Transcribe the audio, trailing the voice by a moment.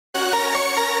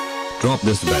Drop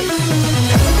this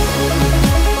bass.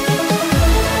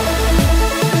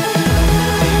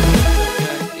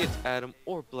 It's Adam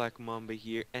or Black Mamba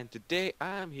here, and today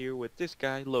I'm here with this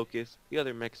guy, Locust, the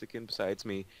other Mexican besides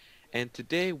me, and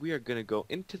today we are gonna go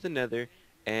into the Nether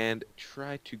and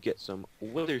try to get some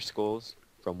wither skulls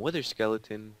from wither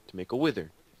skeleton to make a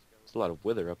wither. There's a lot of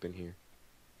wither up in here.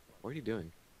 What are you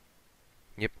doing?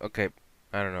 Yep, okay.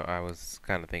 I don't know, I was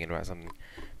kind of thinking about something.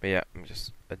 But yeah, I'm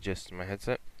just adjusting my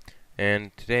headset.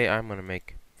 And today I'm going to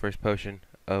make first potion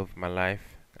of my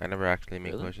life. I never actually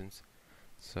make Really? potions.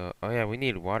 So, oh yeah, we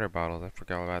need water bottles. I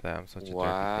forgot all about that. I'm such a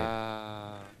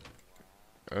Wow.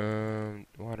 dirty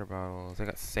kid. Water bottles. I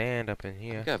got sand up in I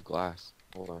here. think I have glass.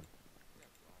 Hold on.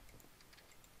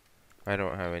 I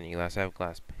don't have any glass. I have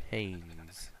glass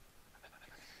panes.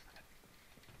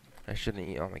 I shouldn't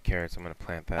eat all my carrots. I'm going to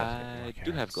plant that. I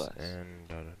do have glass.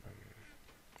 And,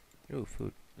 ooh,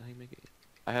 food. How do you make it?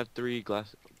 I have 3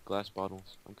 glass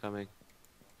bottles. I'm coming.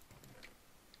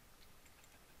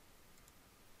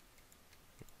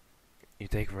 You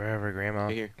take forever, Grandma.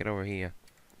 Right here. Get over here.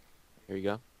 Here you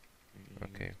go.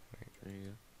 Okay. There you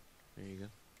go. There you go.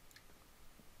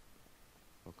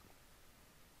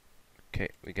 Okay,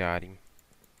 we got him.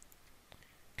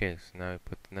 Okay, so now we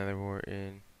put the nether wart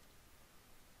in.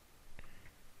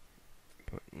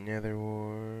 Put nether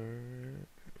wart.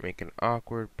 Make an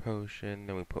awkward potion.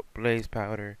 Then we put blaze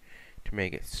powder to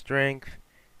make it strength.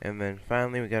 And then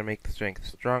finally we gotta make the strength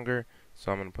stronger.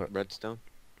 So I'm gonna put Redstone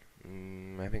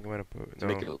I think I'm gonna put to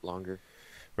make it longer.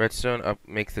 redstone up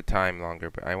makes the time longer,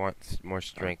 but I want more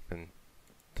strength than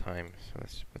time. So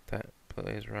let's just put that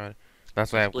blaze rod.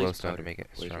 That's why I have Blaze glowstone to powder. make it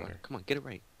Blaze stronger. rod. Come on, get it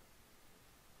right.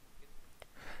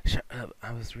 Shut up!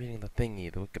 I was reading the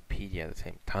thingy, the Wikipedia at the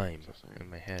same time So sorry. in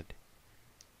my head.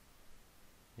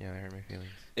 Yeah, that hurt my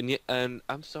feelings. And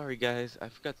I'm sorry guys, I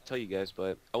forgot to tell you guys,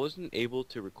 but I wasn't able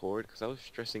to record because I was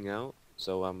stressing out.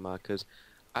 So cause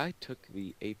I took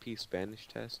the AP Spanish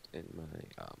test in my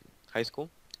high school.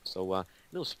 So it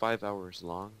was 5 hours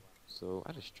long. So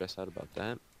I just stressed out about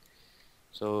that.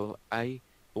 So I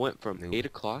went from Nope. 8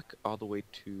 o'clock all the way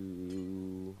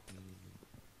to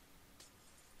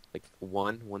like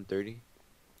 1:30,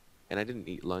 and I didn't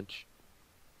eat lunch.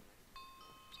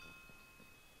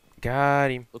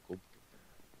 Got him. Look,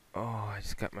 Oh, I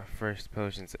just got my first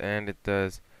potions, and it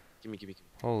does. give me.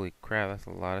 Holy crap, that's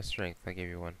a lot of strength. I gave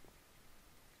you one.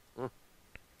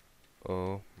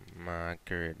 Oh my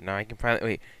god. Now I can finally.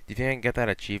 Wait, do you think I can get that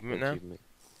achievement now? Achievement.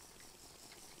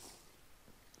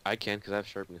 I can, because I have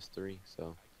sharpness 3,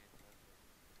 so.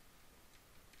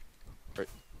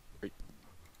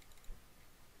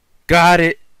 Got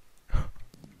it!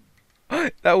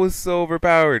 That was so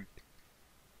overpowered.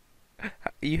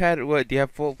 You had what? Do you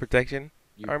have full protection?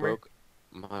 You Armor? broke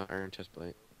my iron chest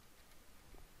plate.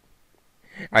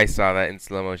 I saw that in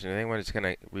slow motion. I think I'm just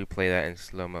gonna replay that in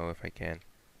slow mo if I can.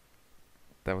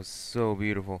 That was so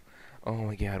beautiful. Oh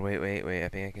my god, wait. I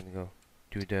think I can go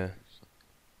do the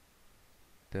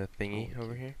thingy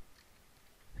over here.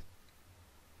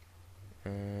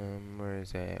 Where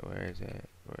is that?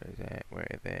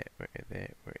 Right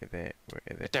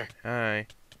there. Hi.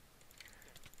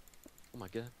 Oh my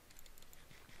god.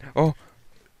 Oh!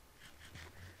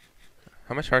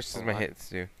 How much hearts does A my lot. hits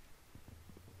do?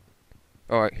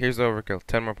 Oh, here's the overkill.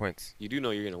 10 more points. You do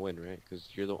know you're gonna win, right? Because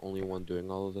you're the only one doing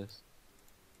all of this.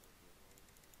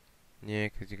 Yeah,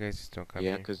 'cause you guys just don't come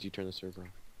Yeah, here. because you turn the server off.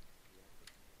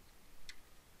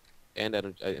 And I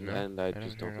don't. No, and I don't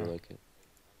just hear don't it feel all. like it.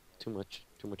 Too much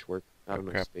work. Not Oh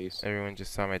enough crap. space. Everyone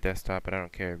just saw my desktop, but I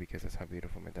don't care because that's how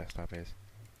beautiful my desktop is.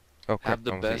 Oh crap, Have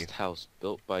the almost hit best house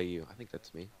built by you. I think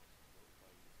that's me.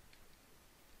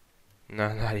 you.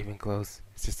 No, not even close.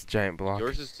 It's just a giant block.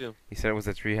 Yours is too. He said it was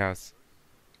a tree house.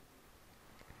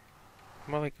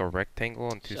 More like a rectangle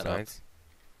on 2 Shut up. sides.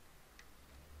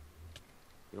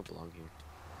 You don't belong here.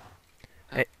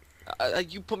 Hey.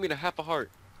 You put me to half a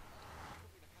heart.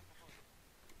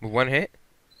 With 1 hit?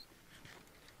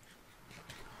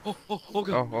 Oh god.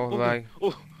 Oh, god. lag.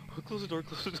 Oh, close the door.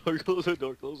 Close the door. Close the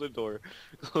door. Close the door.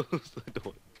 Close the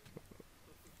door.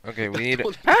 Okay, we need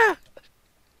Don't- it. Ah!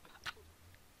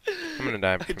 I'm gonna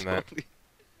die I from that. totally-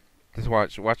 Just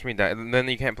watch me die. And then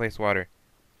you can't place water.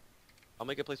 I'll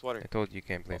make it place water. I told you you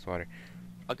can't place water.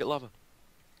 I'll get lava.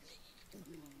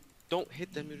 Don't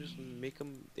hit them. You just make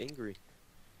them angry.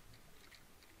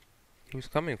 Who's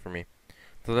coming for me?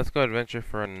 So let's go adventure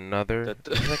for another. That-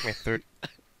 This is like my third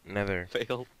nether.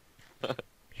 Fail.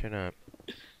 Shut up.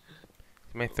 It's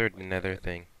my third nether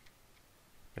thing.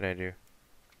 What did I do?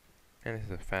 And this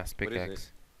is a fast What is it?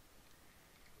 pickaxe.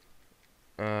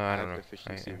 I don't know.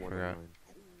 Efficiency I 1 forgot. online.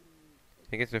 I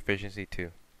think it's efficiency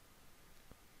 2.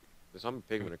 The zombie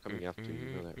pigmen are coming after you.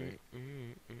 You know that, right?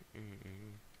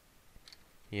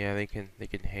 Yeah, they can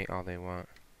hate all they want.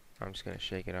 I'm just gonna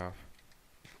shake it off.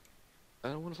 I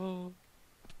don't want to fall.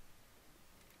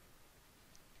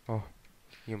 Oh,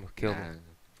 you almost killed me. Nah.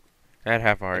 I had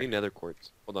half I heart, need nether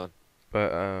quartz. Hold on.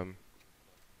 but And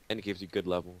it gives you good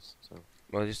levels. So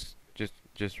well,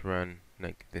 just run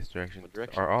like this direction. what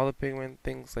direction? Are all the pigment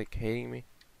things like hating me?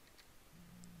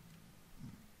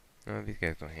 No, these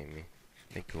guys don't hate me.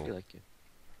 They cool. They like you.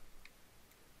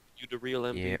 You the real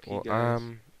Yeah, MVP, well, guys.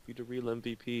 You the real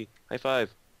MVP. High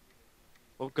five.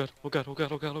 Oh god. Oh god. Oh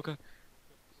god. Oh god. Oh god.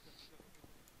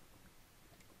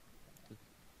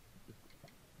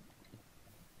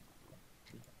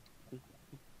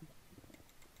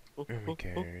 Oh, I'm oh, oh,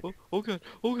 carried. oh, oh god.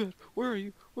 Oh god. Where are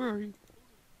you? Where are you?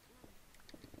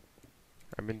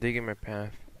 I've been digging my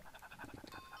path.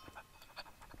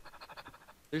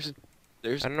 There's I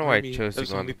an don't know why I army chose to of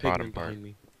go on zombie the bottom pigmen part. behind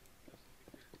me.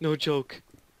 No joke.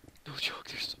 No joke.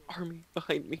 There's an army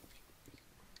behind me.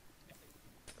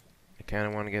 I kind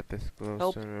of want to get this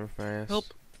Help. glowstone real fast. Help.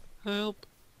 Help.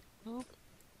 Help.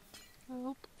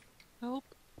 Help. Help.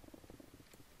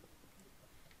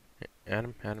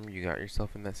 Adam, you got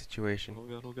yourself in that situation. Oh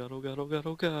god. Oh god. Oh god. Oh god.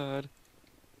 Oh god.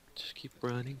 Just keep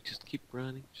running. Just keep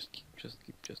running. Just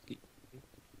keep.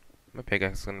 My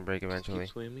pickaxe is gonna break Just eventually.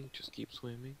 keep swimming. Just keep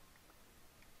swimming.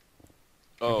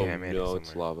 Okay, Oh I made it no, it's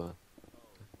somewhere. lava.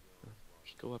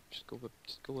 Just go up. Just go up.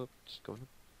 Just go up. Just go up.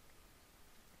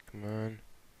 Come on.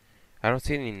 I don't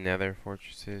see any nether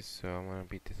fortresses, so I'm gonna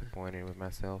be disappointed with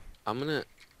myself. I'm gonna.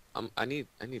 I need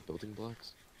building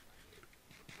blocks.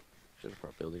 Should have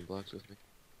brought building blocks with me.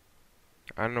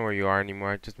 I don't know where you are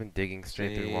anymore. I've just been digging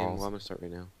straight through Same. Well, walls. I'm gonna start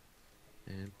right now.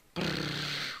 And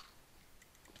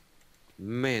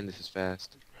man, this is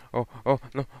fast. Oh,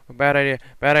 no, bad idea,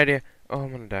 bad idea. Oh,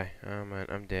 I'm gonna die. Oh man,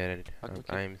 I'm dead. Okay.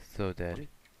 I'm so dead.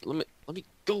 Let me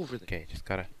go over there. Okay, just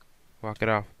gotta walk it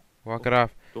off. Walk it Oh,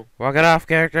 off. go. Walk it off,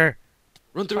 character.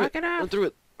 Run through Walk it. it off. Run through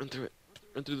it. Run through it.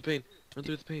 Run through the pain. Run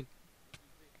through the pain.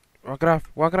 Walk it off.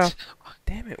 Walk it off.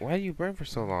 Damn it! Why do you burn for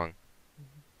so long?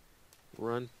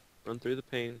 Run. Run through the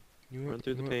pain. Run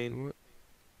through the pain.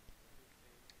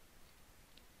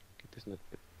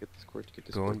 Get this quartz. Get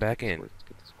this Going quartz. back Get this in. quartz.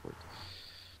 Get this quartz.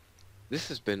 This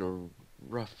has been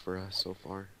rough for us so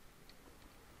far.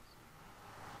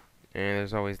 And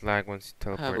there's always lag once you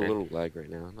I have teleport a in. little lag right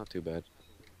now. Not too bad.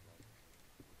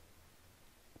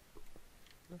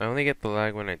 I only get the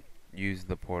lag when I use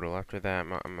the portal. After that,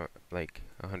 I'm at like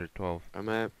 112 I'm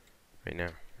at. right now.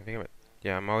 I think I'm at.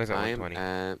 Yeah, I'm always at I am 120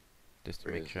 at. just to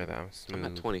Where make is sure it? that I'm I'm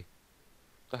at smooth. 20. What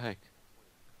the heck?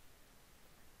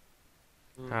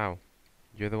 How?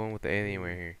 You're the one with the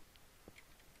Alienware here.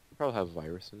 Probably have a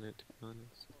virus in it, to be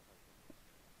honest.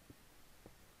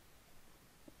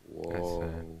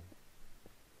 Whoa.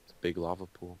 It's a big lava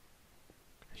pool.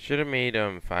 Should have made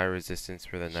fire resistance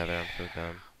for the Nether. I'm so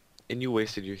dumb. And you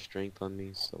wasted your strength on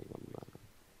me, so I'm not.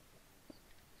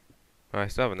 Oh, I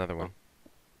still have another one.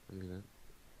 I mean that.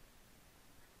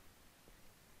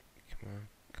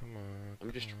 Come on.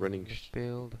 I'm just come on, running let's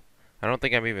build. I don't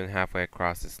think I'm even halfway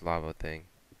across this lava thing.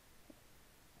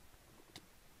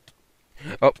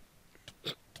 Oh.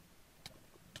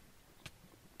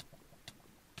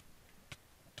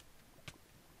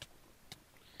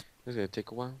 This is gonna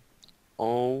take a while.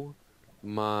 Oh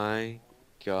my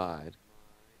god.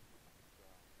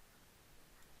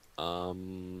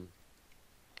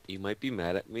 You might be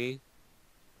mad at me.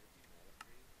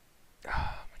 Oh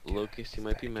my God, Locust, you it's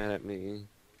might be back. mad at me.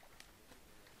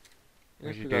 I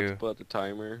What'd you forgot to do? put the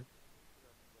timer.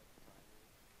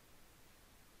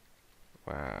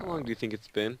 Wow. How long do you think it's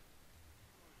been?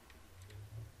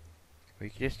 We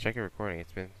can just check your recording.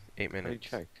 It's been 8 How do you minutes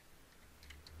check?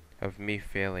 of me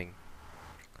failing.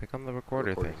 Click on the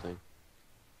recorder thing.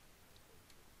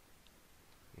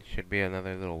 It should be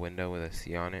another little window with a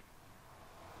C on it.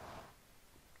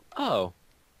 Oh,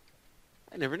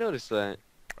 I never noticed that.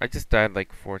 I just died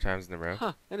like 4 times in a row.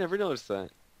 Huh, I never noticed that.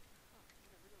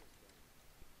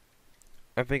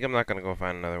 I think I'm not gonna go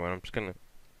find another one. I'm just gonna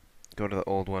go to the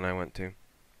old one I went to.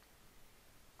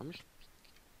 I'm just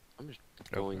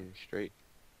going straight.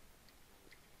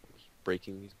 Just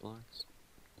breaking these blocks.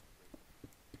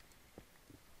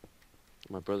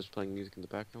 My brother's playing music in the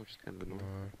background, which is kind of Come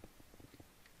annoying. on.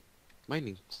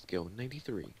 Mining skill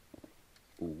 93.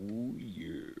 Ooh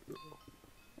yeah.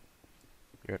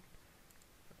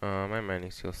 My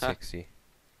mining skill's Ha. 60.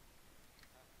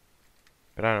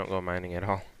 But I don't go mining at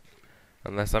all.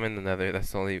 Unless I'm in the nether,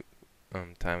 that's the only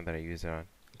time that I use it on.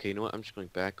 Okay, you know what? I'm just going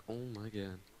back. Oh my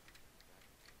god.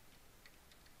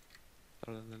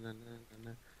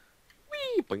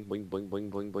 Boing, boing, boing, boing,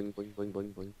 boing, boing, boing, boing,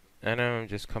 boing, boing. Adam,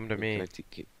 just come to Wait, can I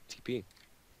me. TP?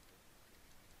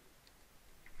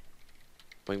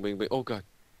 Boing, boing, boing. Oh god.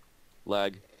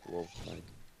 Lag. Whoa, lag.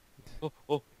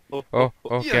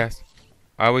 Oh, yeah! Gas.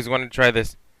 I always wanted to try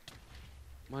this.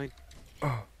 Mine.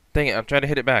 Oh, dang it, I'm trying to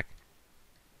hit it back.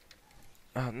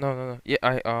 No. Yeah,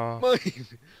 Mine!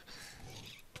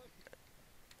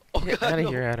 Oh get god, out of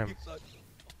no! here, You Adam. suck.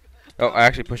 Oh, I God,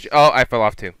 actually pushed you. Oh, I fell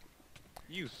off too.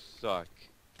 you suck.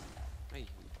 I,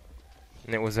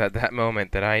 And it was at that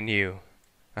moment that I knew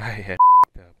I had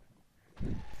f***ed up.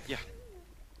 yeah.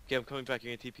 Okay, I'm coming back.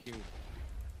 You're gonna TP me.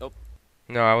 Nope.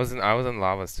 No, I was in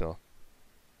lava still.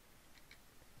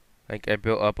 Like I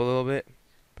built up a little bit,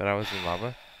 but I was in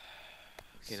lava.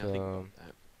 Okay, now think about So,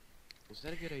 that. Was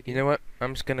that a good you idea? know what?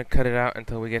 I'm just gonna cut it out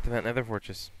until we get to that nether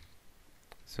fortress.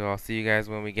 So I'll see you guys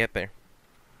when we get there.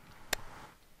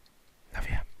 Love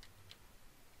ya.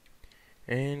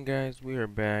 And guys, we are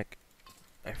back.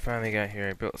 I finally got here.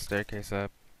 I built a staircase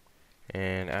up.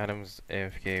 And Adam's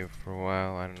AFK for a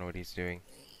while. I don't know what he's doing.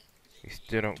 We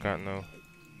still don't got no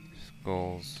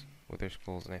skulls, wither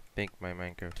skulls, and I think my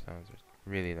Minecraft sounds are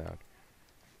really loud.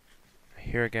 I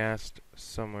hear a ghast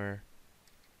somewhere,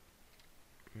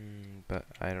 but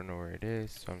I don't know where it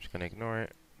is, so I'm just gonna ignore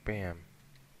it. Bam.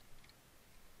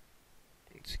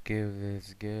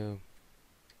 Let's go.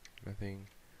 Nothing.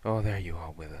 Oh, there you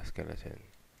are with us, skeleton.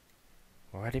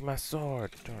 Already my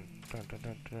sword. Dun, dun, dun,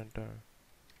 dun, dun, dun.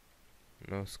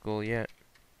 No skull yet.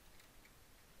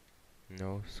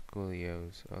 No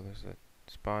skullios. Oh, there's a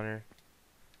spawner.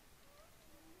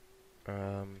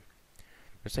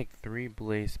 There's like 3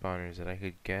 blaze spawners that I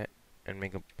could get and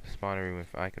make a spawner room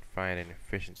if I could find an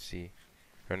efficiency,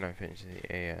 or not efficiency,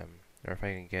 or if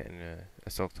I can get in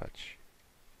a silk touch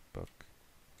book.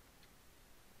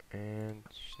 And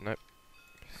snap.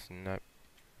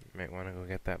 Might want to go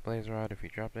get that blaze rod if you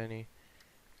dropped any.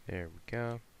 There we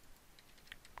go.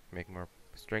 Make more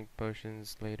strength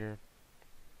potions later.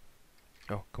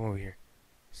 Oh, come over here.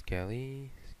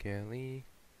 Skelly.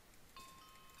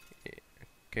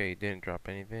 Okay, didn't drop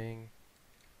anything.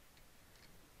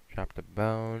 Dropped a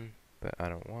bone, but I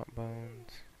don't want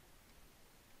bones.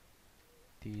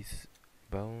 These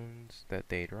bones that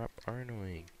they drop are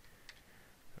annoying.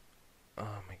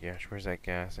 Oh my gosh, where's that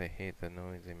gas? I hate the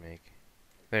noise they make.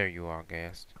 There you are,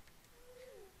 ghast.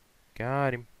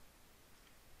 Got him.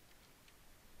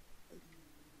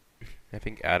 I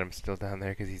think Adam's still down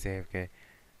there because he's AFK.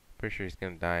 Pretty sure he's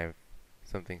gonna die if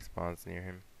something spawns near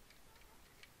him.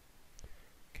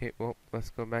 Okay, well, let's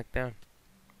go back down.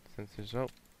 Since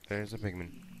there's a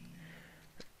pigman.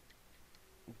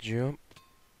 Jump.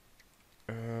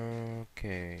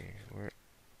 Okay,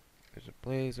 there's a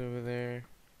blaze over there.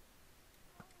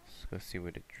 Let's go see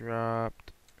what it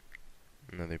dropped.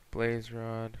 Another blaze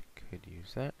rod. Could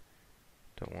use that.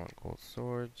 Don't want gold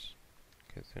swords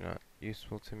because they're not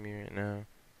useful to me right now.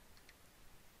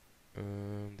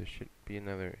 There should be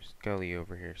another skelly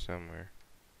over here somewhere.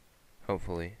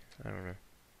 Hopefully. I don't know.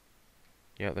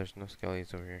 Yeah, there's no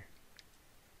skellies over here.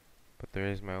 But there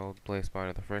is my old blaze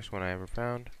spawner, the first one I ever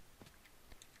found.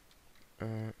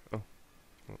 Oh,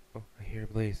 I hear a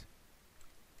blaze.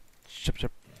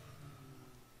 Shut.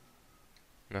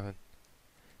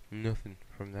 Nothing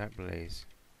from that blaze.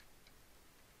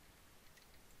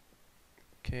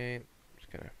 Okay, I'm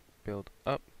just gonna build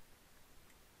up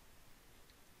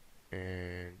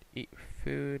and eat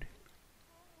food.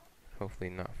 Hopefully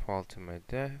not fall to my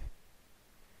death.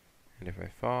 And if I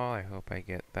fall, I hope I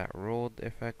get that rolled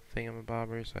effect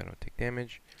thingamabobber so I don't take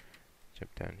damage.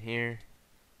 Jump down here.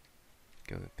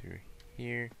 Go through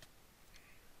here.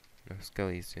 No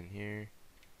skellies in here.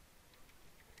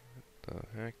 What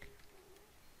the heck?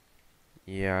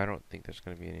 Yeah, I don't think there's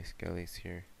gonna be any skellies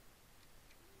here.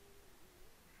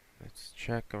 Let's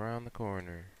check around the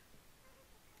corner.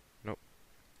 Nope.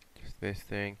 Just this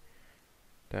thing.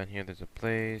 Down here there's a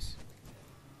blaze.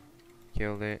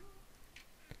 Killed it.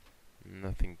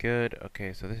 Nothing good.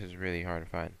 Okay, so this is really hard to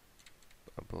find.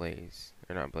 A blaze.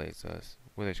 Or not blaze,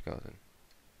 wither skeleton.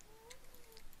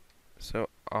 So,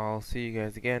 I'll see you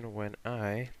guys again when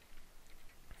I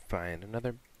find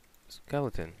another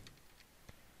skeleton.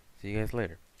 See you guys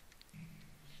later.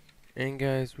 And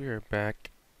guys, we are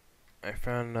back. I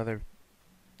found another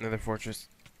fortress.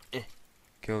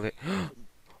 Killed it.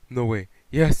 No way.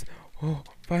 Yes! Oh,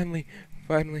 finally!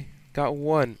 Got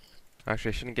one! Actually,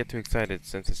 I shouldn't get too excited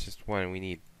since it's just one and we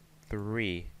need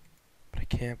 3. But I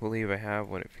can't believe I have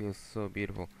one. It feels so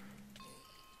beautiful.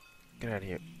 Get out of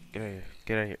here.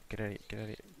 Get out of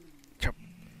here. Chop!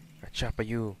 I chop a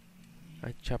you.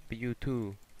 I chop a you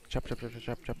too. Chop.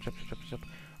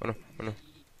 Oh no.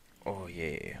 Oh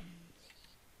yeah.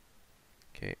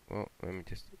 Okay, well, let me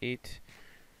just eat.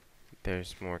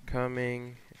 There's more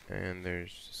coming, and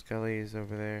there's skellies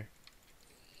over there.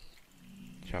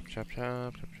 Chop, chop,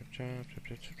 chop, chop, chop, chop, chop,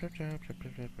 chop, chop, chop, chop, chop,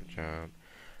 chop, chop, chop.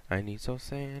 I need soul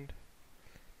sand.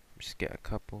 Just get a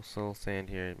couple soul sand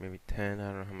here, maybe 10. I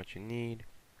don't know how much you need.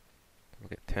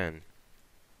 Look at 10.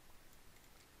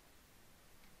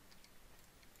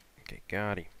 Okay,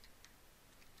 got it.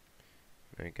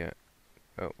 I got.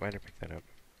 Oh, why did I pick that up?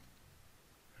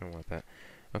 I don't want that.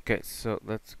 Okay, so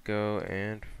let's go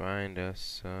and find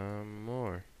us some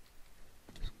more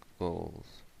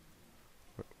skulls.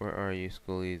 Where are you,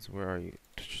 skullies? Where are you?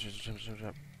 Jump, jump,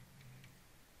 jump.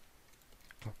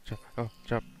 Oh, jump. Oh,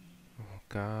 jump. Oh,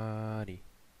 gotti.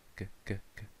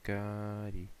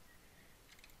 Gotti.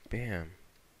 Bam.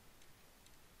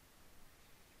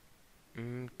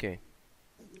 Okay.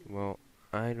 Well,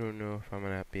 I don't know if I'm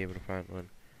gonna be able to find one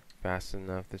fast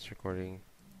enough. This recording,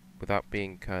 without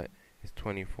being cut, is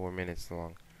 24 minutes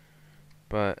long.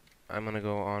 But I'm gonna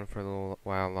go on for a little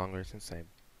while longer since I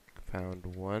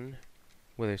found one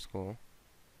wither skull.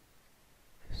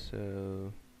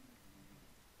 So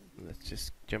let's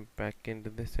just jump back into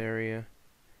this area.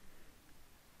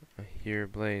 I hear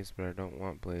Blaze, but I don't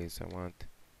want Blaze. I want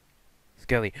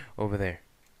Skelly over there.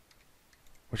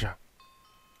 Watch out!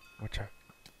 Watch out!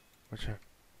 Watch out!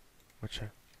 Watch out!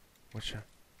 Watch out!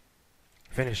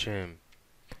 Finish him!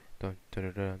 Dun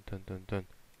dun dun dun dun dun.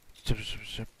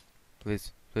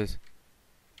 Please, please.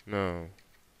 No.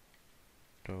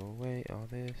 Throw away all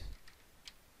this.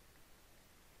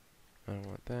 I don't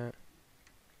want that.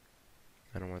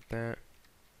 I don't want that.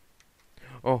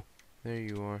 Oh, there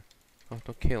you are. Oh,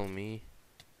 don't kill me.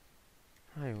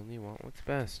 I only want what's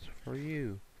best for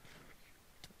you.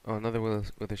 Oh, another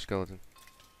wither skeleton.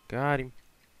 Got him.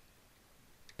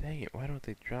 Dang it, why don't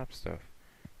they drop stuff?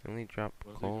 They only drop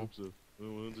coal.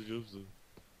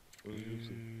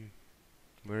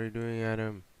 What are you doing,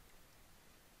 Adam?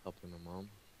 Helping my mom.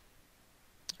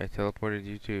 I teleported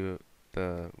you to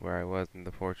where I was in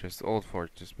the fortress, the old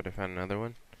fortress, but I found another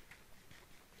one.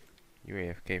 You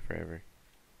AFK forever.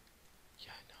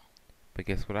 Yeah, I know. But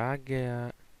guess what I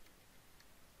got?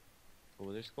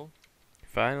 Over there, skull?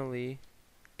 Finally,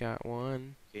 got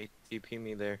one. Okay, TP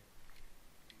me there.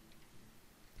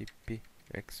 TP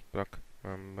block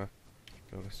mamba.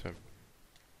 Awesome.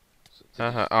 So,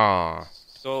 Haha. Aw.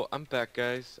 so I'm back,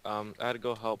 guys. I had to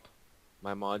go help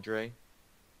my madre.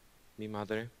 Mi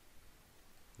madre.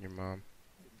 Your mom.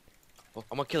 Oh,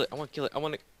 I'm gonna kill it. I wanna kill it. I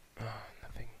wanna. Oh,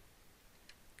 nothing.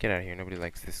 Get out of here. Nobody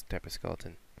likes this type of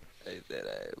skeleton. I said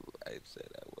I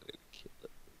wanna kill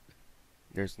it.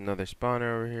 There's another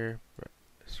spawner over here.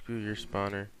 Screw your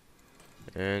spawner.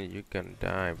 And you're gonna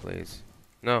die, Blaze.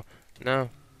 No, no.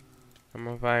 I'm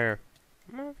on fire.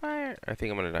 I'm on fire. I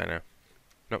think I'm gonna die now.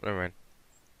 Nope, never mind.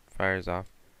 Fire's off.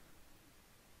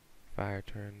 Fire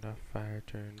turned off. Fire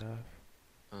turned off.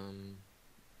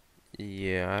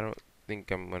 Yeah, I don't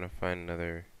think I'm gonna find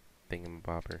another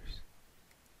thingamabobbers.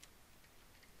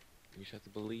 You just have to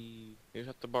believe. You just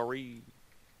have to believe.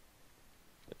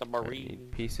 The I marine.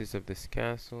 need pieces of this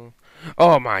castle.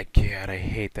 Oh my god, I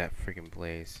hate that freaking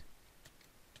Blaze.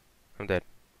 I'm dead.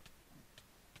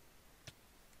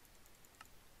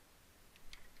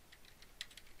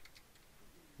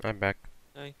 I'm back.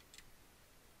 Hi.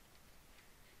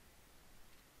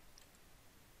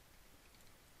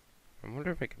 I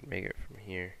wonder if I can make it from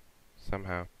here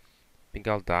somehow. Think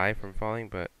I'll die from falling,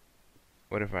 but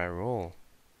what if I roll?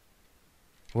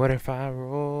 What if I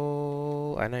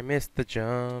roll and I miss the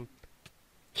jump?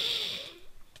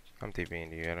 I'm TPing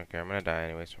to you. I don't care. I'm gonna die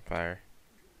anyways from fire.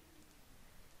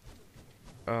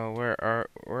 Oh, where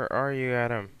are you,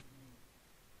 Adam?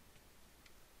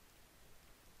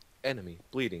 Enemy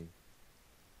bleeding.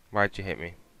 Why'd you hit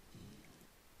me?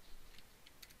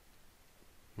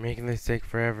 You're making this take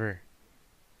forever.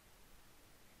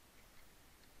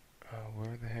 Oh,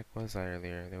 where the heck was I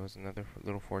earlier? There was another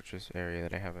little fortress area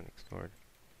that I haven't explored.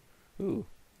 Ooh.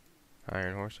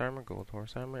 Iron horse armor, gold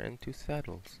horse armor, and 2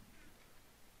 saddles.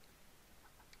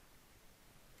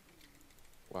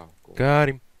 Wow, gold. Got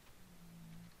him.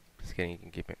 Just kidding, you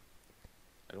can keep it.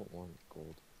 I don't want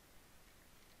gold.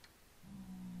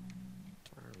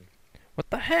 Where are we? What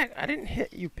the heck? I didn't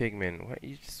hit you, pigman. What?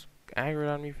 You just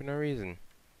aggroed on me for no reason.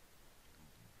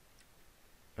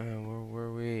 Where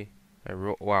were we? I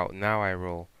roll. Wow, now I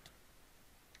roll.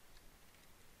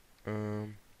 Let's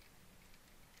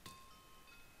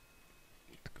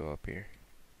go up here.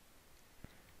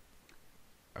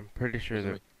 I'm pretty sure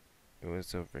that it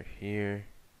was over here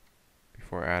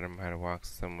before Adam had to walk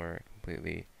somewhere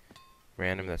completely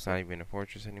random that's not even a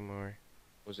fortress anymore.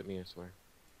 Was it me, I swear?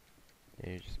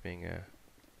 Yeah, you're just being a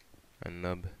a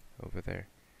nub over there.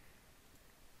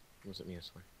 What's it mean? I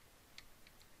swear.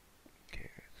 Okay,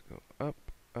 let's go up,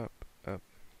 up, up.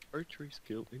 Archery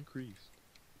skill increased.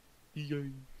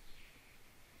 Yay.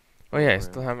 Oh yeah, I Alright.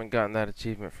 still haven't gotten that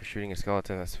achievement for shooting a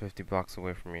skeleton that's 50 blocks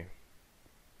away from you.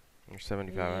 Or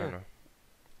 75, I Yeah. don't know.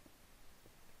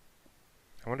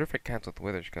 I wonder if it counts with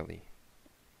Wither Skelly.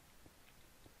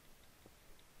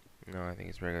 No, I think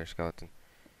it's regular skeleton.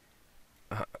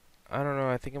 I don't know,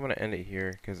 I think I'm gonna end it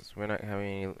here, because we're not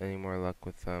having any more luck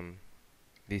with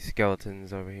these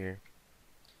skeletons over here.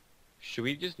 Should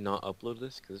we just not upload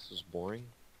this because this was boring?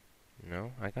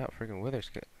 No, I got freaking Wither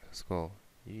Skull.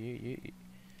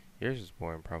 Yours is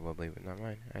boring probably, but not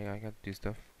mine. I got to do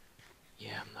stuff.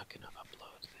 Yeah, I'm not gonna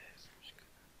upload this.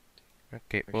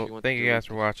 Okay, Actually, well, you want thank to you do guys it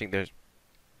for this- watching. There's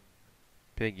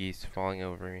piggies falling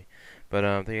over me. But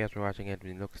thank you guys for watching. I've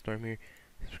been Locust Storm here.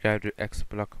 Subscribe to X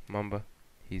Block Mamba.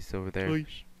 He's over there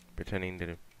pretending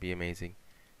to be amazing.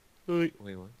 Wait,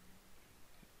 what?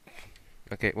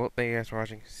 Okay, well, thank you guys for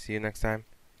watching. See you next time.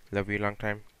 Love you long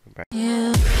time.